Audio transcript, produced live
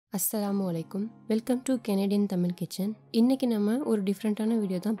அஸ்ஸலாமு அலைக்கும். Welcome to Canadian Tamil kitchen. இன்றைக்கி நம்ம ஒரு டிஃப்ரெண்ட்டான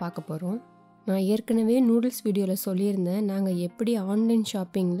வீடியோ தான் பார்க்க போகிறோம். நான் ஏற்கனவே நூடுல்ஸ் வீடியோவில் சொல்லியிருந்தேன், நாங்கள் எப்படி ஆன்லைன்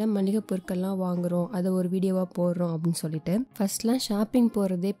ஷாப்பிங்கில் மளிகை பொருட்கள்லாம் வாங்குகிறோம், அதை ஒரு வீடியோவாக போடுறோம் அப்படின்னு சொல்லிட்டு. ஃபஸ்ட்லாம் ஷாப்பிங்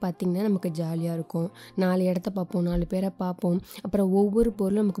போகிறதே பார்த்திங்கன்னா நமக்கு ஜாலியாக இருக்கும். 4 இடத்த பார்ப்போம், 4 பேரை பார்ப்போம், அப்புறம் ஒவ்வொரு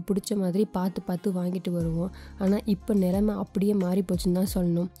பொருளும் நமக்கு பிடிச்ச மாதிரி பார்த்து வாங்கிட்டு வருவோம். ஆனால் இப்போ நிலைமை அப்படியே மாறி போச்சுன்னு தான்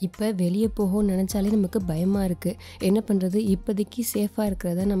சொல்லணும். இப்போ வெளியே போகணும்னு நினச்சாலே நமக்கு பயமாக இருக்குது. என்ன பண்ணுறது, இப்போதைக்கு சேஃபாக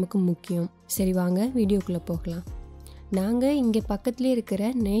இருக்கிறதா நமக்கு முக்கியம். சரி வாங்க வீடியோக்குள்ளே போகலாம். நாங்கள் இங்கே பக்கத்துலேயே இருக்கிற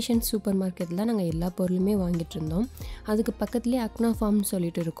நேஷன் சூப்பர் மார்க்கெட்டில் நாங்கள் எல்லா பொருளுமே வாங்கிட்டு இருந்தோம். அதுக்கு பக்கத்துலேயே அக்னா ஃபார்ம்னு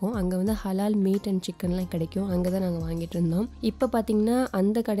சொல்லிட்டு இருக்கோம். அங்கே வந்து ஹலால் மீட் அண்ட் சிக்கன்லாம் கிடைக்கும். அங்கே தான் நாங்கள் வாங்கிட்டு இருந்தோம். இப்போ பார்த்திங்கன்னா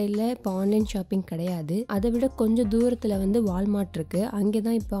அந்த கடையில் இப்போ ஆன்லைன் ஷாப்பிங் கிடையாது. அதை விட கொஞ்சம் தூரத்தில் வந்து வால்மார்ட் இருக்குது. அங்கே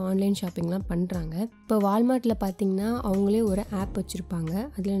தான் இப்போ ஆன்லைன் ஷாப்பிங்லாம் பண்ணுறாங்க. இப்போ வால்மார்ட்டில் பார்த்திங்கன்னா அவங்களே ஒரு ஆப் வச்சுருப்பாங்க.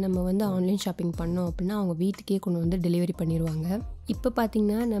 அதில் நம்ம வந்து ஆன்லைன் ஷாப்பிங் பண்ணோம் அப்படின்னா அவங்க வீட்டுக்கே கொண்டு வந்து டெலிவரி பண்ணிடுவாங்க. இப்போ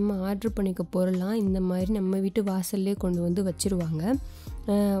பார்த்திங்கன்னா நம்ம ஆர்டர் பண்ணிக்க பொருள்லாம் இந்த மாதிரி நம்ம வீட்டு வாசல்லே கொண்டு வந்து வச்சுருவாங்க.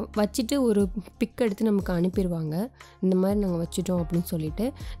 வச்சுட்டு ஒரு பிக் எடுத்து நமக்கு அனுப்பிடுவாங்க. இந்த மாதிரி நாங்கள் வச்சுட்டோம் அப்படின்னு சொல்லிட்டு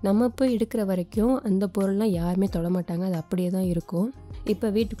நம்ம போய் எடுக்கிற வரைக்கும் அந்த பொருள்லாம் யாருமே தொடமாட்டாங்க. அது அப்படியே தான் இருக்கும். இப்போ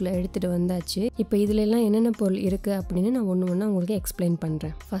வீட்டுக்குள்ளே எடுத்துகிட்டு வந்தாச்சு. இப்போ இதிலெல்லாம் என்னென்ன பொருள் இருக்குது அப்படின்னு நான் ஒன்று உங்களுக்கு எக்ஸ்பிளைன்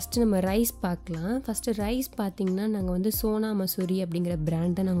பண்ணுறேன். ஃபஸ்ட்டு நம்ம ரைஸ் பார்க்கலாம். ஃபஸ்ட்டு ரைஸ் பார்த்திங்கன்னா நாங்கள் வந்து சோனா மசூரி அப்படிங்கிற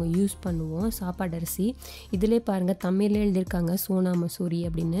பிராண்டை நாங்கள் யூஸ் பண்ணுவோம். சாப்பாடு அரிசி இதிலே பாருங்கள் தமிழில் எழுதியிருக்காங்க சோனா மசூரி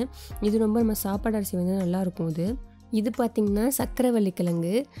அப்படின்னு. இது ரொம்ப நம்ம சாப்பாடு அரிசி வந்து நல்லாயிருக்கும். இது பார்த்திங்கன்னா சக்கரவள்ளி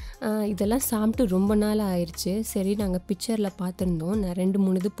கிழங்கு. இதெல்லாம் சாப்பிட்டு ரொம்ப நாள் ஆயிடுச்சு. சரி நாங்கள் பிக்சரில் பார்த்துருந்தோம், நான்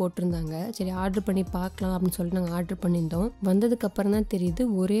 2-3 இது போட்டிருந்தாங்க. சரி ஆர்டர் பண்ணி பார்க்கலாம் அப்படின்னு சொல்லிட்டு நாங்கள் ஆர்டர் பண்ணியிருந்தோம். வந்ததுக்கப்புறம் தான் தெரியுது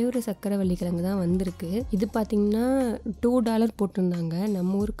ஒரே ஒரு சக்கரவள்ளி கிழங்கு தான் வந்திருக்கு. இது பார்த்திங்கன்னா $2 போட்டிருந்தாங்க.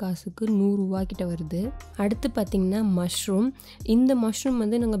 நம்ம ஊர் காசுக்கு 100 ரூபா கிட்ட வருது. அடுத்து பார்த்திங்கன்னா மஷ்ரூம். இந்த மஷ்ரூம்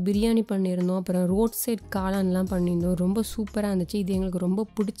வந்து நாங்கள் பிரியாணி பண்ணியிருந்தோம், அப்புறம் ரோட் சைட் காளான்லாம் பண்ணியிருந்தோம். ரொம்ப சூப்பராக இருந்துச்சு. இது எங்களுக்கு ரொம்ப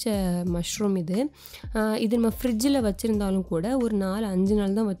பிடிச்ச மஷ்ரூம். இது நம்ம ஃப்ரிட்ஜில் வச்சுருந்தாலும் கூட ஒரு 4-5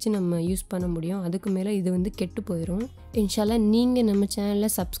 நாள் தான் வச்சு நம்ம யூஸ் பண்ண முடியும். அதுக்கு மேலே இது வந்து கெட்டு போயிடும். இன்ஷால்லா நீங்கள் நம்ம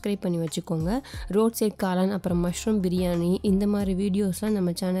சேனலில் சப்ஸ்கிரைப் பண்ணி வச்சுக்கோங்க. ரோட் சைட் காளான் அப்புறம் மஷ்ரூம் பிரியாணி இந்த மாதிரி வீடியோஸ்லாம்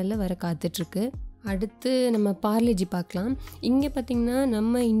நம்ம சேனலில் வர காத்துட்ருக்கு. அடுத்து நம்ம பார்லேஜி பார்க்கலாம். இங்கே பார்த்திங்கன்னா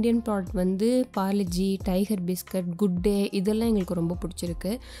நம்ம இந்தியன் ப்ராடக்ட் வந்து Parle-G, tiger biscuit, good day இதெல்லாம் எங்களுக்கு ரொம்ப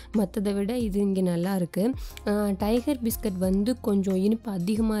பிடிச்சிருக்கு. மற்றதை விட இது இங்கே நல்லா இருக்குது. டைகர் பிஸ்கட் வந்து கொஞ்சம் இனிப்பு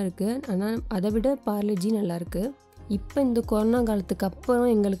அதிகமாக இருக்குது, ஆனால் அதை விட பார்லேஜி நல்லாயிருக்கு. இப்போ இந்த கொரோனா காலத்துக்கு அப்புறம்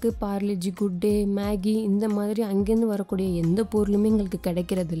எங்களுக்கு பார்லேஜி, குட் டே, மேகி இந்த மாதிரி அங்கேருந்து வரக்கூடிய எந்த பொருளுமே எங்களுக்கு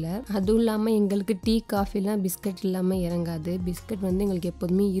கிடைக்கிறதில்ல. அதுவும் இல்லாமல் எங்களுக்கு டீ காஃபிலாம் பிஸ்கட் இல்லாமல் இறங்காது. பிஸ்கட் வந்து எங்களுக்கு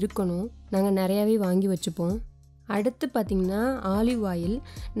எப்போதுமே இருக்கணும். நாங்கள் நிறையாவே வாங்கி வச்சுப்போம். அடுத்து பார்த்திங்கன்னா ஆலிவ் ஆயில்.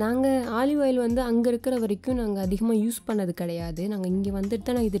 நாங்கள் ஆலிவ் ஆயில் வந்து அங்கே இருக்கிற வரைக்கும் நாங்கள் அதிகமாக யூஸ் பண்ணது கிடையாது. நாங்கள் இங்கே வந்துட்டு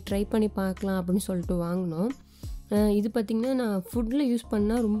தான் நான் இது ட்ரை பண்ணி பார்க்கலாம் அப்படின்னு சொல்லிட்டு வாங்கினோம். இது பார்த்திங்கன்னா நான் ஃபுட்டில் யூஸ்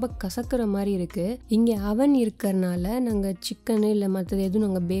பண்ணால் ரொம்ப கசக்கிற மாதிரி இருக்குது. இங்கே அவன் இருக்கிறனால நாங்கள் சிக்கனு இல்லை மற்றது எதுவும்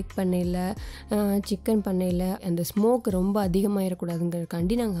நாங்கள் பேக் பண்ணல, சிக்கன் பண்ணல. அந்த ஸ்மோக் ரொம்ப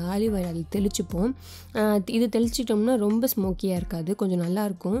அதிகமாகிடக்கூடாதுங்கிறதுக்காண்டி நாங்கள் ஆலிவ் ஆயில் அதில் தெளிச்சுப்போம். இது தெளிச்சிட்டோம்னா ரொம்ப ஸ்மோக்கியாக இருக்காது, கொஞ்சம்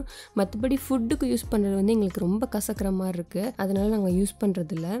நல்லாயிருக்கும். மற்றபடி ஃபுட்டுக்கு யூஸ் பண்ணுறது வந்து எங்களுக்கு ரொம்ப கசக்கிற மாதிரி இருக்குது, அதனால் நாங்கள் யூஸ்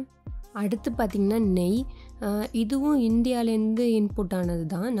பண்ணுறதில்ல. அடுத்து பார்த்திங்கன்னா நெய். இதுவும் இந்தியாவிலேருந்து இன்புட் ஆனது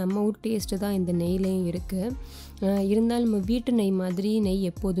தான். நம்ம ஊர் டேஸ்ட்டு தான் இந்த நெய்லேயும் இருக்குது. இருந்தாலும் நம்ம வீட்டு நெய் மாதிரி நெய்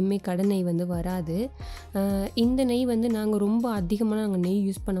எப்போதுமே கடை நெய் வந்து வராது. இந்த நெய் வந்து நாங்கள் ரொம்ப அதிகமாக நாங்கள் நெய்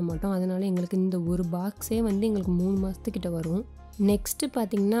யூஸ் பண்ண மாட்டோம். அதனால் எங்களுக்கு இந்த ஒரு பாக்ஸே வந்து எங்களுக்கு 3 மாதத்துக்கிட்ட வரும். நெக்ஸ்ட்டு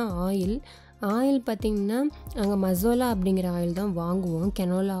பார்த்திங்கன்னா ஆயில் பார்த்திங்கன்னா நாங்கள் மசோலா அப்படிங்கிற ஆயில் தான் வாங்குவோம்.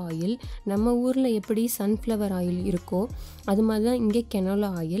 Canola oil. நம்ம ஊரில் எப்படி சன்ஃப்ளவர் ஆயில் இருக்கோ அது மாதிரி தான் இங்கே கெனோலா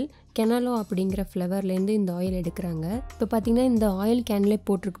ஆயில். கெனோலா அப்படிங்கிற ஃப்ளவர்லேருந்து இந்த ஆயில் எடுக்கிறாங்க. இப்போ பார்த்திங்கன்னா இந்த ஆயில் கேன்லே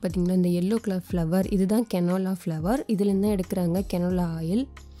போட்டிருக்கு பார்த்திங்கன்னா இந்த எல்லோ கலர் ஃப்ளவர், இதுதான் கெனோலா ஃப்ளவர். இதுலேருந்து தான் எடுக்கிறாங்க கெனோலா ஆயில்.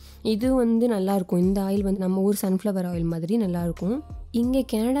 இது வந்து நல்லாயிருக்கும். இந்த ஆயில் வந்து நம்ம ஊர் சன்ஃப்ளவர் ஆயில் மாதிரி நல்லாயிருக்கும். இங்கே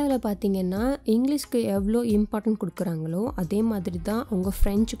கனடாவில் பார்த்திங்கன்னா இங்கிலீஷ்க்கு எவ்வளோ இம்பார்ட்டன்ட் கொடுக்குறாங்களோ அதே மாதிரி தான் அவங்க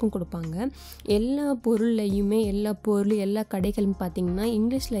ஃப்ரெஞ்சுக்கும் கொடுப்பாங்க. எல்லா பொருள்லையுமே எல்லா கடைகளும் பார்த்திங்கன்னா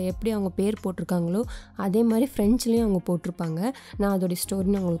இங்கிலீஷில் எப்படி அவங்க பேர் போட்டிருக்காங்களோ அதே மாதிரி ஃப்ரெஞ்சுலேயும் அவங்க போட்டிருப்பாங்க. நான் அதோடைய ஸ்டோரி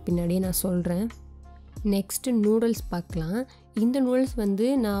நான் உங்களுக்கு பின்னாடியே நான் சொல்கிறேன். நெக்ஸ்ட்டு நூடுல்ஸ் பார்க்கலாம். இந்த நூடுல்ஸ் வந்து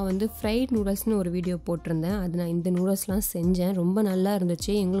நான் வந்து ஃப்ரைட் நூடுல்ஸ்னு ஒரு வீடியோ போட்டிருந்தேன். அது நான் இந்த நூடுல்ஸ்லாம் செஞ்சேன். ரொம்ப நல்லா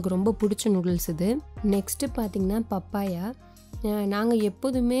இருந்துச்சு. எங்களுக்கு ரொம்ப பிடிச்ச நூடுல்ஸ் இது. நெக்ஸ்ட்டு பார்த்திங்கன்னா பப்பாயா. நாங்கள்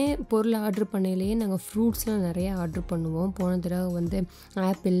எப்போதுமே பொருள் ஆர்டர் பண்ணலையே நாங்கள் ஃப்ரூட்ஸ்லாம் நிறையா ஆர்டர் பண்ணுவோம். போன தடவை வந்து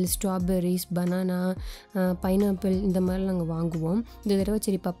ஆப்பிள், ஸ்ட்ராபெரிஸ், பனானா, பைனாப்பிள் இந்த மாதிரிலாம் நாங்கள் வாங்குவோம். இந்த தடவை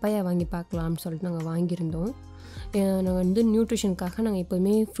சரி பப்பாயா வாங்கி பார்க்கலாம்னு சொல்லிட்டு நாங்கள் வாங்கியிருந்தோம். நாங்கள் வந்து நியூட்ரிஷனுக்காக நாங்கள்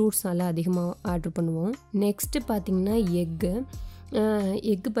எப்போதுமே ஃப்ரூட்ஸ் நல்லா அதிகமாக ஆர்டர் பண்ணுவோம். நெக்ஸ்ட்டு பார்த்திங்கன்னா எக்கு.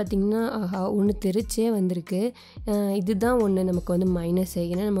 எக்கு பார்த்திங்கன்னா ஒன்று தெரிச்சே வந்திருக்கு. இதுதான் ஒன்று நமக்கு வந்து மைனஸு.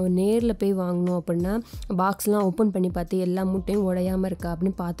 ஏன்னா நம்ம நேரில் போய் வாங்கினோம் அப்படின்னா பாக்ஸ்லாம் ஓப்பன் பண்ணி பார்த்து எல்லா முட்டையும் உடையாமல் இருக்கா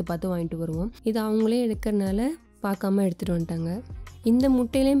அப்படின்னு பார்த்து வாங்கிட்டு வருவோம். இது அவங்களே எடுக்கிறனால பார்க்காம எடுத்துகிட்டு வந்துட்டாங்க. இந்த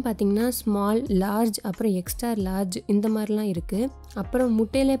முட்டையிலையும் பார்த்திங்கன்னா ஸ்மால், லார்ஜ், அப்புறம் எக்ஸ்ட்ரா லார்ஜ் இந்த மாதிரிலாம் இருக்குது. அப்புறம்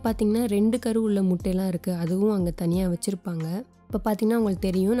முட்டையிலே பார்த்திங்கன்னா 2 கரு உள்ள முட்டையெல்லாம் இருக்குது. அதுவும் அங்கே தனியாக வச்சுருப்பாங்க. இப்போ பார்த்திங்கன்னா உங்களுக்கு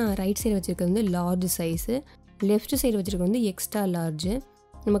தெரியும், நான் ரைட் சைடு வச்சுருக்கிறது வந்து லார்ஜ் சைஸு, லெஃப்ட் சைடு வச்சுருக்கிறது வந்து எக்ஸ்ட்ரா லார்ஜு.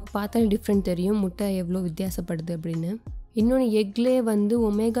 நமக்கு பார்த்தாலே டிஃப்ரெண்ட் தெரியும் முட்டை எவ்வளோ வித்தியாசப்படுது அப்படின்னு. இன்னொன்று எக்லேயே வந்து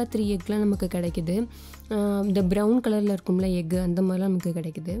ஒமேகா 3 எக்லாம் நமக்கு கிடைக்குது. இந்த ப்ரௌன் கலரில் இருக்கும்ல எக்கு, அந்த மாதிரிலாம் நமக்கு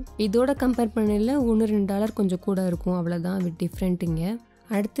கிடைக்குது. இதோட கம்பேர் பண்ணல $1-2 கொஞ்சம் கூட இருக்கும், அவ்வளோதான் டிஃப்ரெண்ட்டுங்க.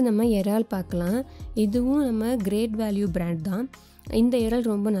 அடுத்து நம்ம இறால் பார்க்கலாம். இதுவும் நம்ம கிரேட் வேல்யூ பிராண்ட் தான். இந்த இறால்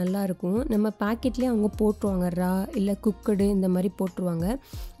ரொம்ப நல்லாயிருக்கும். நம்ம பேக்கெட்லேயே அவங்க போட்டுருவாங்க ரா இல்லை குக்கடு இந்த மாதிரி போட்டுருவாங்க.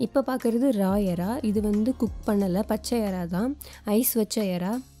 இப்போ பார்க்குறது ரா எறா. இது வந்து குக் பண்ணலை, பச்சை எறா தான், ஐஸ் வச்ச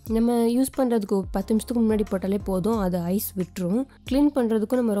எறா. நம்ம யூஸ் பண்ணுறதுக்கு 10 நிமிஷத்துக்கு முன்னாடி போட்டாலே போதும், அது ஐஸ் விட்டுரும். க்ளீன்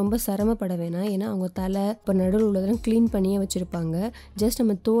பண்ணுறதுக்கும் நம்ம ரொம்ப சிரமப்பட வேணாம். ஏன்னா அவங்க தலை இப்போ நடுவில் உள்ளதெல்லாம் க்ளீன் பண்ணியே வச்சுருப்பாங்க. ஜஸ்ட்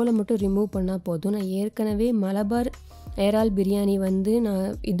நம்ம தோலை மட்டும் ரிமூவ் பண்ணால் போதும். நான் ஏற்கனவே மலபார் இறால் பிரியாணி வந்து நான்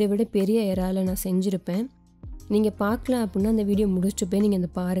இதை விட பெரிய இறாலை நான் செஞ்சுருப்பேன். நீங்கள் பார்க்கலாம் அப்படின்னா அந்த வீடியோ முடிச்சுட்டு போய் நீங்கள் இந்த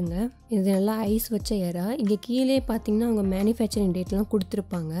பாருங்கள். இது நல்லா ஐஸ் வச்ச இறா. இங்கே கீழே பார்த்தீங்கன்னா அவங்க மேனுஃபேக்சரிங் டேட்லாம்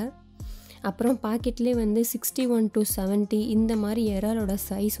கொடுத்துருப்பாங்க. அப்புறம் பாக்கெட்லேயே வந்து 61 to 70 இந்த மாதிரி இறாலோட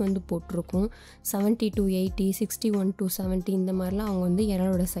சைஸ் வந்து போட்டிருக்கும். 70 to 80, 61 to 70 இந்த மாதிரிலாம் அவங்க வந்து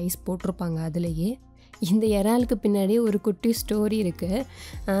இறாலோட சைஸ் போட்டிருப்பாங்க. அதுலேயே இந்த இறாலுக்கு பின்னாடி ஒரு குட்டி ஸ்டோரி இருக்குது.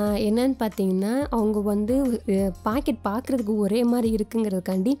 என்னன்னு பார்த்தீங்கன்னா, அவங்க வந்து பாக்கெட் பார்க்குறதுக்கு ஒரே மாதிரி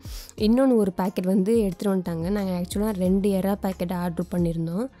இருக்குங்கிறதுக்காண்டி இன்னொன்று ஒரு பேக்கெட் வந்து எடுத்துகிட்டு வந்துட்டாங்க. நாங்கள் ஆக்சுவலாக 2 இறா பேக்கெட் ஆர்டர்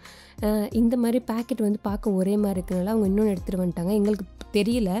பண்ணியிருந்தோம். இந்த மாதிரி பேக்கெட் வந்து பார்க்க ஒரே மாதிரி இருக்கிறனால அவங்க இன்னொன்று எடுத்துகிட்டு வந்துட்டாங்க. எங்களுக்கு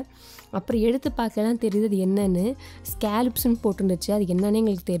தெரியல. அப்புறம் எடுத்து பார்க்கலாம் தெரியுது அது என்னென்னு. ஸ்கேல்ப்ஸ்ன்னு போட்டுருந்துச்சு, அது என்னன்னு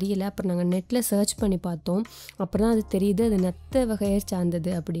எங்களுக்கு தெரியல. அப்புறம் நாங்கள் நெட்டில் சர்ச் பண்ணி பார்த்தோம். அப்புறம் தான் அது தெரியுது அது நத்தை வகையை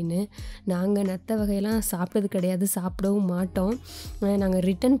சார்ந்தது அப்படின்னு. நாங்கள் நத்தை வகையெல்லாம் சாப்பிட்டது கிடையாது, சாப்பிடவும் மாட்டோம். நாங்கள்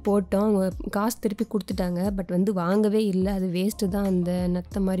ரிட்டன் போட்டோம், அவங்க காசு திருப்பி கொடுத்துட்டாங்க. பட் வந்து வாங்கவே இல்லை, அது வேஸ்ட்டு தான். அந்த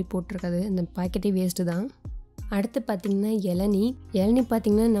நத்தை மாதிரி போட்டிருக்காது, அந்த பாக்கெட்டே வேஸ்ட்டு தான். அடுத்து பார்த்திங்கன்னா இளநீ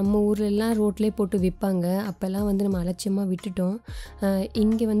பார்த்திங்கன்னா நம்ம ஊர்லெலாம் ரோட்லேயே போட்டு விற்பாங்க. அப்போல்லாம் வந்து நம்ம அலட்சியமாக விட்டுட்டோம்.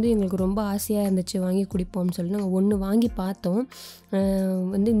 இங்கே வந்து எங்களுக்கு ரொம்ப ஆசையாக இருந்துச்சு வாங்கி குடிப்போம்னு சொல்லி நாங்கள் ஒன்று வாங்கி பார்த்தோம்.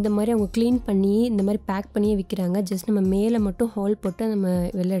 வந்து இந்த மாதிரி அவங்க க்ளீன் பண்ணி இந்த மாதிரி பேக் பண்ணியே விற்கிறாங்க. ஜஸ்ட் நம்ம மேலே மட்டும் ஹோல் போட்டு நம்ம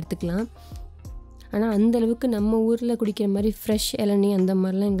வெளில எடுத்துக்கலாம். ஆனால் அந்தளவுக்கு நம்ம ஊரில் குடிக்கிற மாதிரி ஃப்ரெஷ் இளநீ அந்த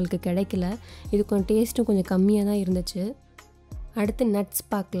மாதிரிலாம் எங்களுக்கு கிடைக்கல. இது கொஞ்சம் டேஸ்ட்டும் கொஞ்சம் கம்மியாக தான் இருந்துச்சு. அடுத்து நட்ஸ்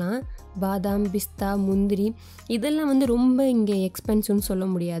பார்க்கலாம். பாதாம், பிஸ்தா, முந்திரி இதெல்லாம் வந்து ரொம்ப இங்கே எக்ஸ்பென்சிவ்னு சொல்ல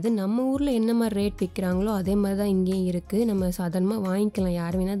முடியாது. நம்ம ஊரில் என்ன மாதிரி ரேட் விற்கிறாங்களோ அதே மாதிரி தான் இங்கேயும் இருக்குது. நம்ம சாதாரணமாக வாங்கிக்கலாம்,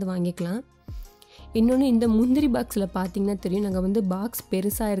 யார் வேணால் அது வாங்கிக்கலாம். இன்னொன்று இந்த முந்திரி பாக்ஸில் பார்த்திங்கன்னா தெரியும், நாங்கள் வந்து பாக்ஸ்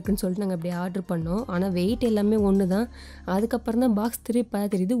பெருசாக இருக்குதுன்னு சொல்லிட்டு நாங்கள் அப்படி ஆர்டர் பண்ணோம். ஆனால் வெயிட் எல்லாமே ஒன்று தான். அதுக்கப்புறம் தான் பாக்ஸ் திருப்பி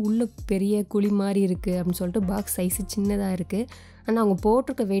தெரியுது உள்ளே பெரிய குழி மாதிரி இருக்குது அப்படின்னு சொல்லிட்டு பாக்ஸ் சைஸு சின்னதாக இருக்குது. ஆனால் அவங்க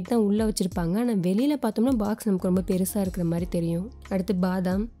போட்டிருக்க வெயிட் தான் உள்ளே வச்சுருப்பாங்க. ஆனால் வெளியில் பார்த்தோம்னா பாக்ஸ் நமக்கு ரொம்ப பெருசாக இருக்கிற மாதிரி தெரியும். அடுத்து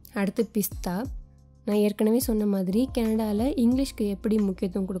பாதாம், அடுத்து பிஸ்தா. நான் ஏற்கனவே சொன்ன மாதிரி கனடாவில் இங்கிலீஷ்க்கு எப்படி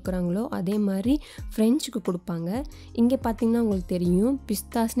முக்கியத்துவம் கொடுக்குறாங்களோ அதே மாதிரி ஃப்ரெஞ்சுக்கு கொடுப்பாங்க. இங்கே பார்த்திங்கன்னா உங்களுக்கு தெரியும்,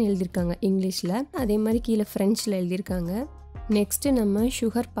 பிஸ்தாஸ்ன்னு எழுதியிருக்காங்க இங்கிலீஷில், அதே மாதிரி கீழே ஃப்ரெஞ்சில் எழுதியிருக்காங்க. நெக்ஸ்ட்டு நம்ம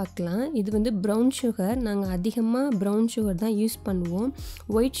சுகர் பார்க்கலாம். இது வந்து ப்ரௌன் சுகர். நாங்கள் அதிகமாக ப்ரௌன் சுகர் தான் யூஸ் பண்ணுவோம்.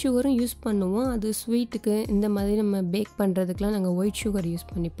 ஒயிட் சுகரும் யூஸ் பண்ணுவோம். அது ஸ்வீட்டுக்கு இந்த மாதிரி நம்ம பேக் பண்ணுறதுக்கெலாம் நாங்கள் ஒயிட் சுகர்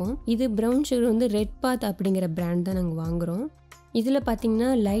யூஸ் பண்ணிப்போம். இது ப்ரௌன் சுகர் வந்து ரெட் பாத் அப்படிங்கிற பிராண்ட் தான் நாங்கள் வாங்குகிறோம். இதில் பார்த்திங்கன்னா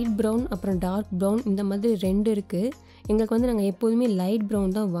லைட் ப்ரௌன் அப்புறம் டார்க் ப்ரௌன் இந்த மாதிரி 2 இருக்குது. எங்களுக்கு வந்து நாங்கள் எப்போதுமே லைட்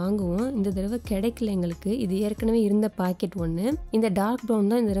ப்ரௌன் தான் வாங்குவோம். இந்த தடவை கிடைக்கல எங்களுக்கு. இது ஏற்கனவே இருந்த பாக்கெட் ஒன்று. இந்த டார்க் ப்ரௌன்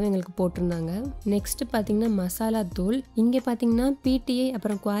தான் இந்த தடவை எங்களுக்கு போட்டிருந்தாங்க. நெக்ஸ்ட்டு பார்த்திங்கன்னா மசாலா தூள். இங்கே பார்த்திங்கன்னா பிடிஐ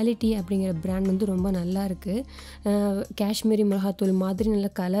அப்புறம் குவாலிட்டி அப்படிங்கிற பிராண்ட் வந்து ரொம்ப நல்லா இருக்குது. காஷ்மீரி மிளகாத்தூள் மாதிரி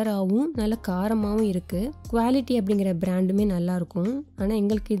நல்ல கலராகவும் நல்ல காரமாகவும் இருக்குது. குவாலிட்டி அப்படிங்கிற பிராண்டுமே நல்லாயிருக்கும். ஆனால்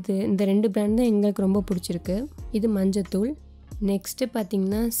எங்களுக்கு இந்த 2 பிராண்ட் தான் எங்களுக்கு ரொம்ப பிடிச்சிருக்கு. இது மஞ்சத்தூள். நெக்ஸ்ட்டு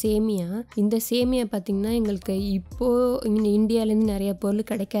பார்த்திங்கன்னா சேமியா. இந்த சேமியா பார்த்திங்கன்னா எங்களுக்கு இப்போது இந்தியாவிலேருந்து நிறைய பொருள்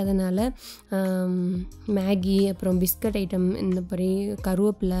கிடைக்காதனால மேகி அப்புறம் பிஸ்கட் ஐட்டம் இந்த மாதிரி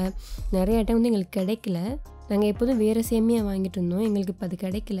கருவேப்பிலை நிறைய ஐட்டம் வந்து எங்களுக்கு கிடைக்கல. நாங்கள் எப்போதும் வேறு சேமியா வாங்கிட்டு இருந்தோம், எங்களுக்கு இப்போ அது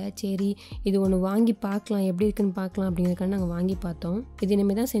கிடைக்கல. சரி இது ஒன்று வாங்கி பார்க்கலாம், எப்படி இருக்குன்னு பார்க்கலாம் அப்படிங்கிறதுக்காக நாங்கள் வாங்கி பார்த்தோம். இது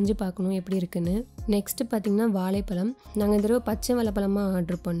இனிமேல் தான் செஞ்சு பார்க்கணும் எப்படி இருக்குன்னு. நெக்ஸ்ட்டு பார்த்திங்கன்னா வாழைப்பழம். நாங்கள் இந்த தடவை பச்சை வாழைப்பழமாக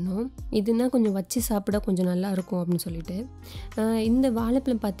ஆர்டர் பண்ணோம். இதுனா கொஞ்சம் வச்சு சாப்பிட கொஞ்சம் நல்லாயிருக்கும் அப்படின்னு சொல்லிட்டு. இந்த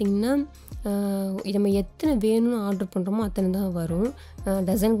வாழைப்பழம் பார்த்திங்கன்னா நம்ம எத்தனை வேணும்னு ஆர்டர் பண்ணுறோமோ அத்தனை தான் வரும்.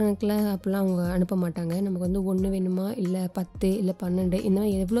 டசன் கணக்கில் அப்படிலாம் அவங்க அனுப்ப மாட்டாங்க. நமக்கு வந்து 1 வேணுமா இல்லை 10 இல்லை 12 இந்த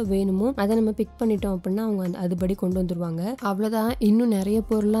மாதிரி எவ்வளோ வேணுமோ அதை நம்ம பிக் பண்ணிட்டோம் அப்படின்னா அவங்க அதுபடி கொண்டு வந்துடுவாங்க. அவ்வளோதான். இன்னும் நிறைய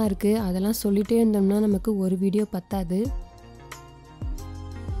பொருளாக இருக்குது. அதெல்லாம் சொல்லிகிட்டே இருந்தோம்னா நமக்கு ஒரு வீடியோ பத்தாது.